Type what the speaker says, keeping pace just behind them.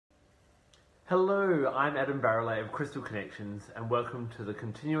Hello, I'm Adam Barralet of Crystal Connections, and welcome to the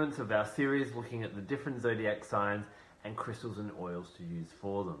continuance of our series looking at the different zodiac signs and crystals and oils to use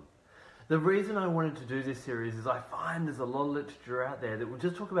for them. The reason I wanted to do this series is I find there's a lot of literature out there that will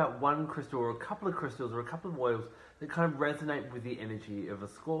just talk about one crystal or a couple of crystals or a couple of oils that kind of resonate with the energy of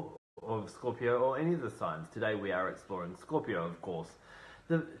Scorpio or any of the signs. Today we are exploring Scorpio, of course.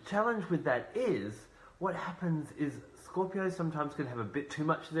 The challenge with that is what happens is Scorpios sometimes can have a bit too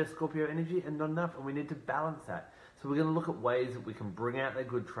much of their Scorpio energy and not enough, and we need to balance that. So we're going to look at ways that we can bring out their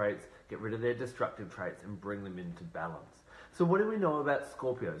good traits, get rid of their destructive traits, and bring them into balance. So what do we know about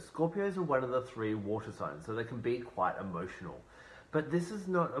Scorpios? Scorpios are one of the three water signs, so they can be quite emotional. But this is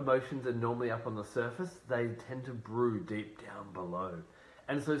not emotions that are normally up on the surface. They tend to brew deep down below.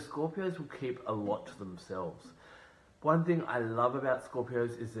 And so Scorpios will keep a lot to themselves. One thing I love about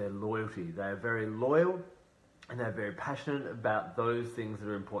Scorpios is their loyalty. They are very loyal and they're very passionate about those things that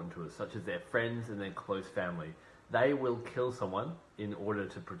are important to us, such as their friends and their close family. They will kill someone in order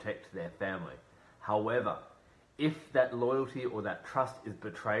to protect their family. However, if that loyalty or that trust is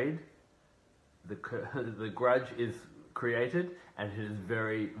betrayed, the grudge is created and it is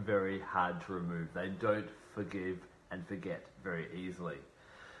very, very hard to remove. They don't forgive and forget very easily.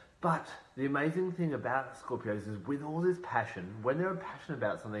 But the amazing thing about Scorpios is with all this passion, when they're passionate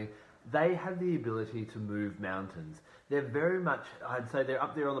about something, they have the ability to move mountains. They're very much, I'd say they're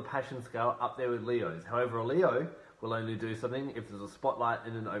up there on the passion scale, up there with Leos. However, a Leo will only do something if there's a spotlight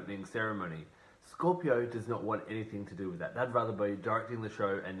in an opening ceremony. Scorpio does not want anything to do with that. They'd rather be directing the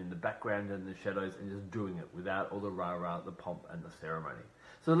show and in the background and the shadows and just doing it without all the rah-rah, the pomp and the ceremony.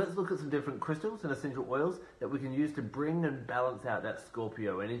 So let's look at some different crystals and essential oils that we can use to bring and balance out that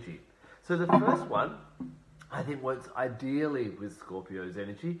Scorpio energy. So the first one, I think works ideally with Scorpio's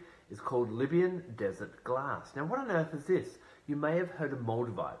energy, is called Libyan Desert Glass. Now what on earth is this? You may have heard of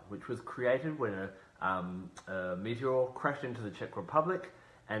Moldavite, which was created when a meteor crashed into the Czech Republic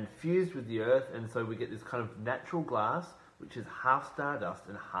and fused with the earth, and so we get this kind of natural glass which is half stardust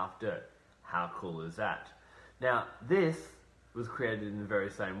and half dirt. How cool is that? Now this was created in the very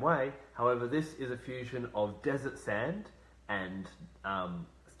same way, however this is a fusion of desert sand and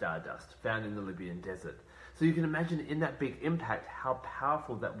stardust found in the Libyan desert. So you can imagine in that big impact how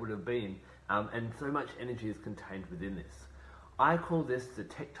powerful that would have been, and so much energy is contained within this. I call this the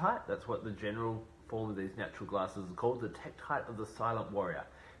tektite. That's what the general form of these natural glasses are called, the tektite of the silent warrior.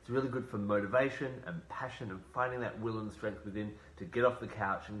 It's really good for motivation and passion and finding that will and strength within to get off the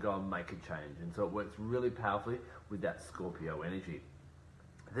couch and go and make a change. And so it works really powerfully with that Scorpio energy.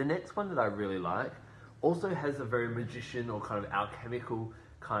 The next one that I really like also has a very magician or kind of alchemical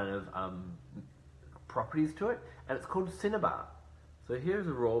kind of properties to it, and it's called cinnabar. So here's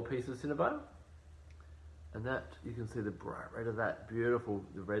a raw piece of cinnabar, and that you can see the bright red of that, beautiful,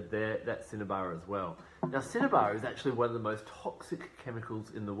 the red there, that's cinnabar as well. Now cinnabar is actually one of the most toxic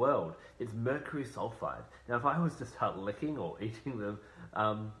chemicals in the world. It's mercury sulfide. Now if I was to start licking or eating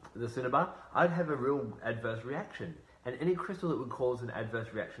the cinnabar, I'd have a real adverse reaction, and any crystal that would cause an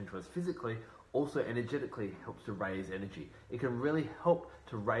adverse reaction to us physically also energetically helps to raise energy. It can really help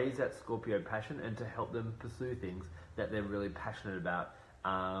to raise that Scorpio passion and to help them pursue things that they're really passionate about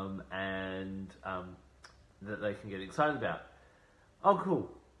and that they can get excited about. Oh cool,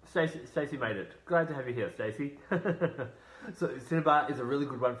 Stacey made it. Glad to have you here, Stacey. So cinnabar is a really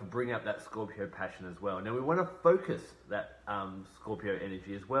good one for bringing up that Scorpio passion as well. Now we want to focus that Scorpio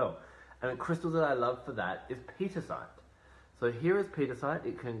energy as well. And a crystal that I love for that is petersite. So here is petersite.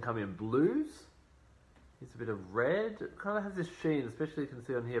 It can come in blues. It's a bit of red. It kind of has this sheen, especially you can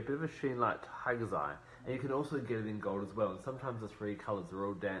see on here, a bit of a sheen like tiger's eye. And you can also get it in gold as well. And sometimes the three colours are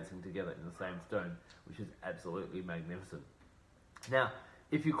all dancing together in the same stone, which is absolutely magnificent. Now,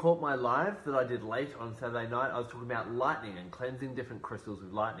 if you caught my live that I did late on Saturday night, I was talking about lightning and cleansing different crystals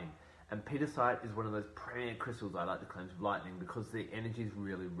with lightning. And petersite is one of those premier crystals I like to cleanse with lightning because the energies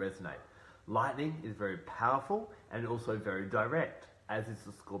really resonate. Lightning is very powerful and also very direct, as is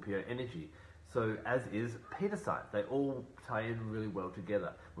the Scorpio energy. So as is petersite. They all tie in really well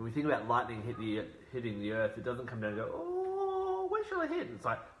together. When we think about lightning hitting the earth, it doesn't come down and go, oh, where shall I hit? It's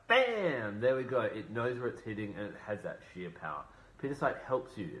like, bam, there we go. It knows where it's hitting and it has that sheer power. Petersite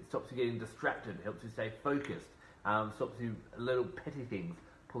helps you. It stops you getting distracted. It helps you stay focused. Stops you little petty things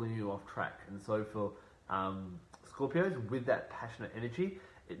pulling you off track. And so for Scorpios with that passionate energy,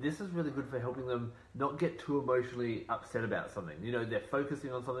 this is really good for helping them not get too emotionally upset about something. You know, they're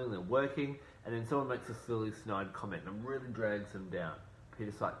focusing on something, they're working, and then someone makes a silly snide comment and really drags them down.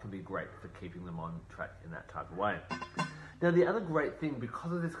 Petersite can be great for keeping them on track in that type of way. Now the other great thing,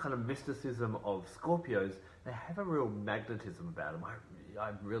 because of this kind of mysticism of Scorpios, they have a real magnetism about them.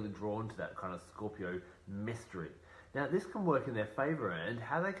 I'm really drawn to that kind of Scorpio mystery. Now, this can work in their favor, and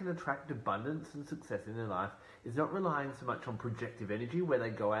how they can attract abundance and success in their life is not relying so much on projective energy, where they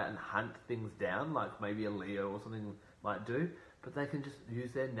go out and hunt things down, like maybe a Leo or something might do, but they can just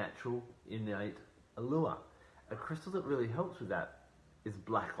use their natural, innate allure. A crystal that really helps with that is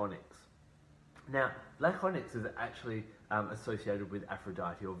black onyx. Now, black onyx is actually associated with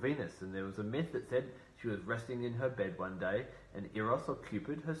Aphrodite or Venus, and there was a myth that said she was resting in her bed one day, and Eros or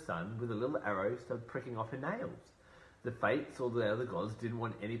Cupid, her son, with a little arrow started pricking off her nails. The Fates or the other gods didn't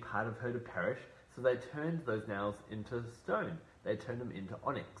want any part of her to perish, so they turned those nails into stone. They turned them into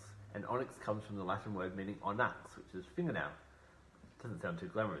onyx, and onyx comes from the Latin word meaning onax, which is fingernail. Doesn't sound too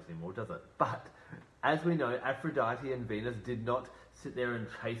glamorous anymore, does it? But, as we know, Aphrodite and Venus did not sit there and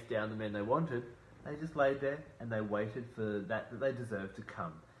chase down the men they wanted. They just laid there and they waited for that they deserved to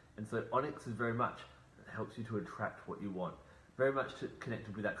come. And so onyx is very much, it helps you to attract what you want. Very much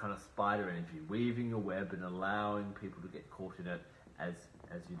connected with that kind of spider energy, weaving your web and allowing people to get caught in it as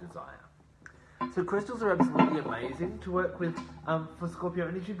you desire. So crystals are absolutely amazing to work with for Scorpio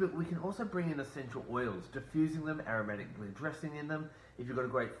energy, but we can also bring in essential oils, diffusing them, aromatically dressing in them. If you've got a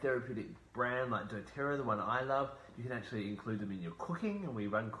great therapeutic brand like doTERRA, the one I love, you can actually include them in your cooking, and we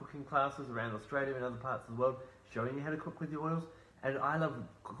run cooking classes around Australia and other parts of the world showing you how to cook with the oils. And I love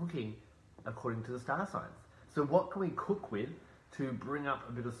cooking according to the star signs. So what can we cook with to bring up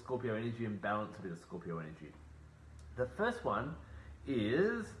a bit of Scorpio energy and balance a bit of Scorpio energy? The first one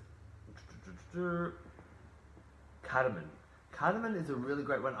is cardamom. Cardamom is a really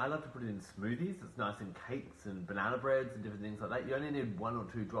great one. I love to put it in smoothies. It's nice in cakes and banana breads and different things like that. You only need 1 or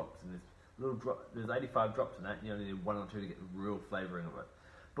 2 drops in this little drop. There's 85 drops in that, and you only need 1 or 2 to get the real flavouring of it.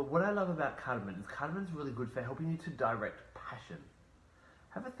 But what I love about cardamom is cardamon's really good for helping you to direct passion.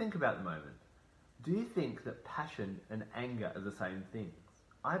 Have a think about the moment. Do you think that passion and anger are the same things?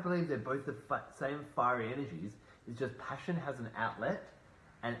 I believe they're both the same fiery energies. It's just passion has an outlet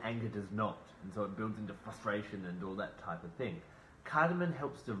and anger does not. And so it builds into frustration and all that type of thing. Cardamom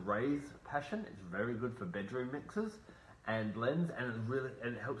helps to raise passion. It's very good for bedroom mixes and blends, and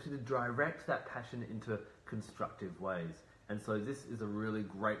it helps you to direct that passion into constructive ways. And so this is a really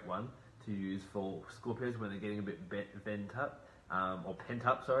great one to use for Scorpios when they're getting a bit pent up,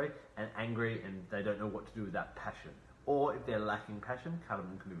 and angry, and they don't know what to do with that passion. Or if they're lacking passion,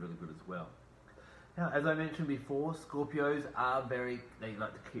 cardamom can be really good as well. Now, as I mentioned before, Scorpios are they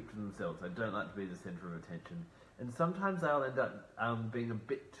like to keep to themselves. They don't like to be the centre of attention. And sometimes they'll end up being a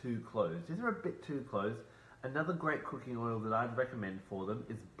bit too closed. If they're a bit too closed, another great cooking oil that I'd recommend for them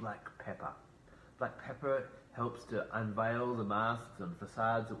is black pepper. Black pepper helps to unveil the masks and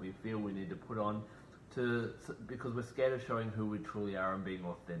facades that we feel we need to put on because we're scared of showing who we truly are and being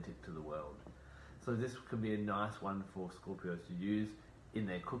authentic to the world. So this can be a nice one for Scorpios to use in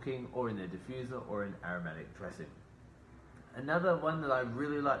their cooking or in their diffuser or in aromatic dressing. Another one that I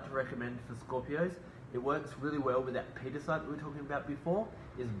really like to recommend for Scorpios, it works really well with that Peter site that we were talking about before,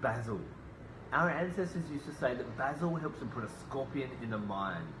 is basil. Our ancestors used to say that basil helps to put a scorpion in the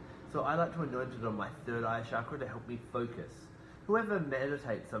mind. So I like to anoint it on my third eye chakra to help me focus. Whoever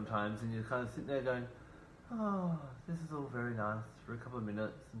meditates sometimes and you're kind of sitting there going, oh, this is all very nice for a couple of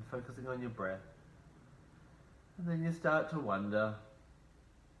minutes and focusing on your breath. And then you start to wonder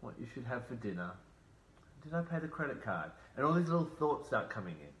what you should have for dinner. Did I pay the credit card? And all these little thoughts start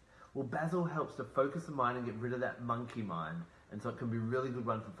coming in. Well, basil helps to focus the mind and get rid of that monkey mind. And so it can be a really good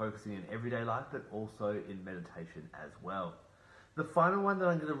one for focusing in everyday life, but also in meditation as well. The final one that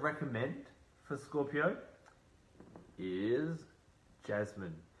I'm going to recommend for Scorpio is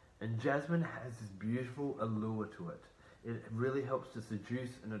jasmine. And jasmine has this beautiful allure to it. It really helps to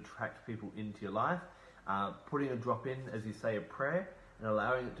seduce and attract people into your life. Putting a drop in as you say a prayer and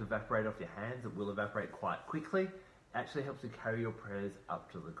allowing it to evaporate off your hands, it will evaporate quite quickly, actually helps to carry your prayers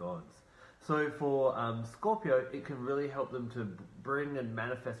up to the gods. So for Scorpio, it can really help them to bring and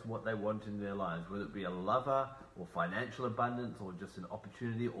manifest what they want in their lives, whether it be a lover or financial abundance or just an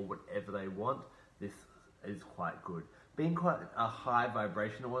opportunity or whatever they want. This is quite good. Being quite a high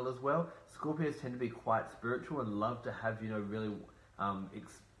vibration oil as well, Scorpios tend to be quite spiritual and love to have, really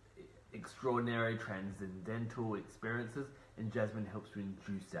extraordinary, transcendental experiences, and jasmine helps to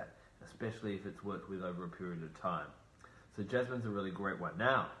induce that, especially if it's worked with over a period of time. So jasmine's a really great one.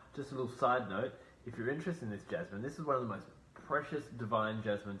 Now, just a little side note, if you're interested in this jasmine, this is one of the most precious divine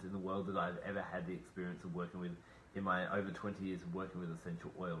jasmines in the world that I've ever had the experience of working with in my over 20 years of working with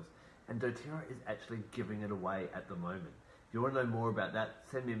essential oils. And doTERRA is actually giving it away at the moment. If you want to know more about that,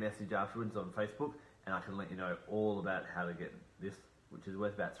 send me a message afterwards on Facebook and I can let you know all about how to get this, which is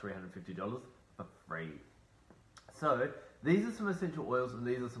worth about $350 for free. So, these are some essential oils and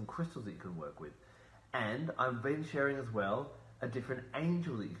these are some crystals that you can work with. And I've been sharing as well a different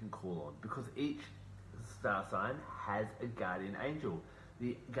angel that you can call on, because each star sign has a guardian angel.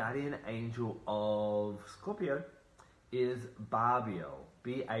 The guardian angel of Scorpio is Barbiel,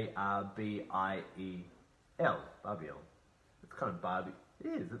 B-A-R-B-I-E-L, Barbiel. It's kind of Barbie. It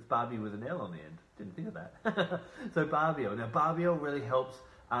is, it's Barbie with an L on the end. Didn't think of that. So Barbiel. Now Barbiel really helps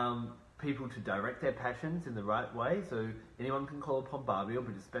people to direct their passions in the right way. So anyone can call upon Barbiel,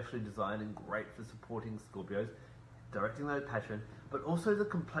 but it's specially designed and great for supporting Scorpios, directing their passion, but also the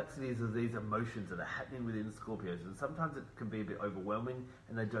complexities of these emotions that are happening within Scorpios. And sometimes it can be a bit overwhelming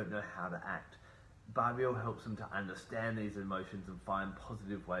and they don't know how to act. Barbiel helps them to understand these emotions and find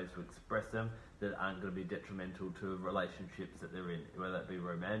positive ways to express them that aren't going to be detrimental to relationships that they're in, whether that be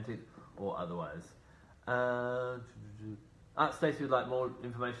romantic or otherwise. Stacey would like more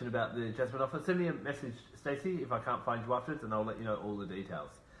information about the Jasmine offer. Send me a message, Stacey, if I can't find you afterwards, and I'll let you know all the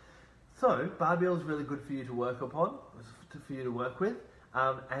details. So, Barbiel is really good for you to work upon, for you to work with,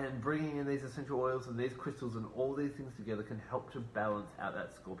 and bringing in these essential oils and these crystals and all these things together can help to balance out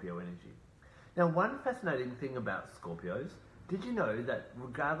that Scorpio energy. Now, one fascinating thing about Scorpios, did you know that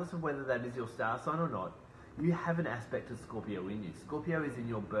regardless of whether that is your star sign or not, you have an aspect of Scorpio in you. Scorpio is in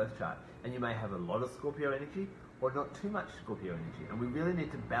your birth chart, and you may have a lot of Scorpio energy or not too much Scorpio energy, and we really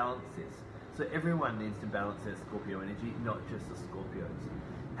need to balance this. So everyone needs to balance their Scorpio energy, not just the Scorpios.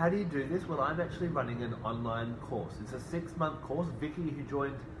 How do you do this? Well, I'm actually running an online course. It's a 6-month course. Vicky, who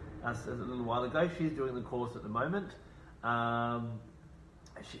joined us a little while ago, she's doing the course at the moment.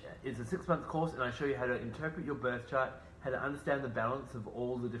 It's a 6-month course, and I show you how to interpret your birth chart, how to understand the balance of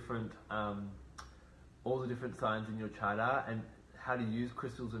all the different signs in your chart are, and how to use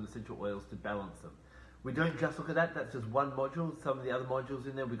crystals and essential oils to balance them. We don't just look at that, that's just one module. Some of the other modules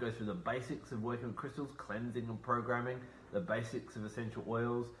in there, we go through the basics of working with crystals, cleansing and programming, the basics of essential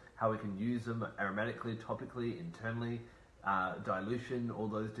oils, how we can use them aromatically, topically, internally, dilution, all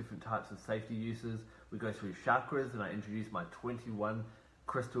those different types of safety uses. We go through chakras, and I introduce my 21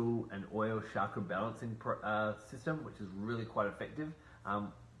 crystal and oil chakra balancing system, which is really quite effective. I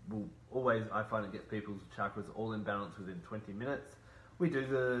find it gets people's chakras all in balance within 20 minutes. We do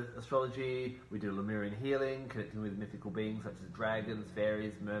the astrology, we do Lemurian healing, connecting with mythical beings such as dragons,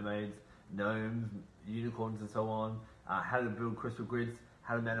 fairies, mermaids, gnomes, unicorns and so on, how to build crystal grids,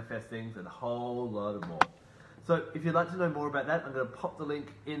 how to manifest things, and a whole lot of more. So if you'd like to know more about that, I'm going to pop the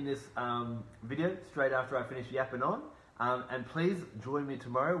link in this video straight after I finish yapping on. And please join me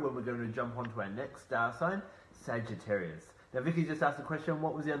tomorrow when we're going to jump onto our next star sign, Sagittarius. Now Vicky just asked a question,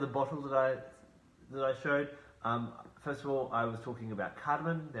 what was the other bottle that I showed? First of all, I was talking about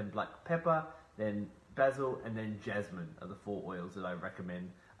cardamom, then black pepper, then basil, and then jasmine are the 4 oils that I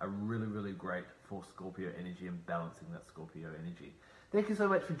recommend are really, really great for Scorpio energy and balancing that Scorpio energy. Thank you so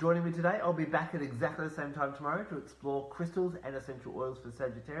much for joining me today. I'll be back at exactly the same time tomorrow to explore crystals and essential oils for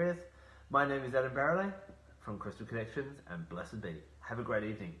Sagittarius. My name is Adam Barralet from Crystal Connections, and blessed be. Have a great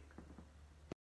evening.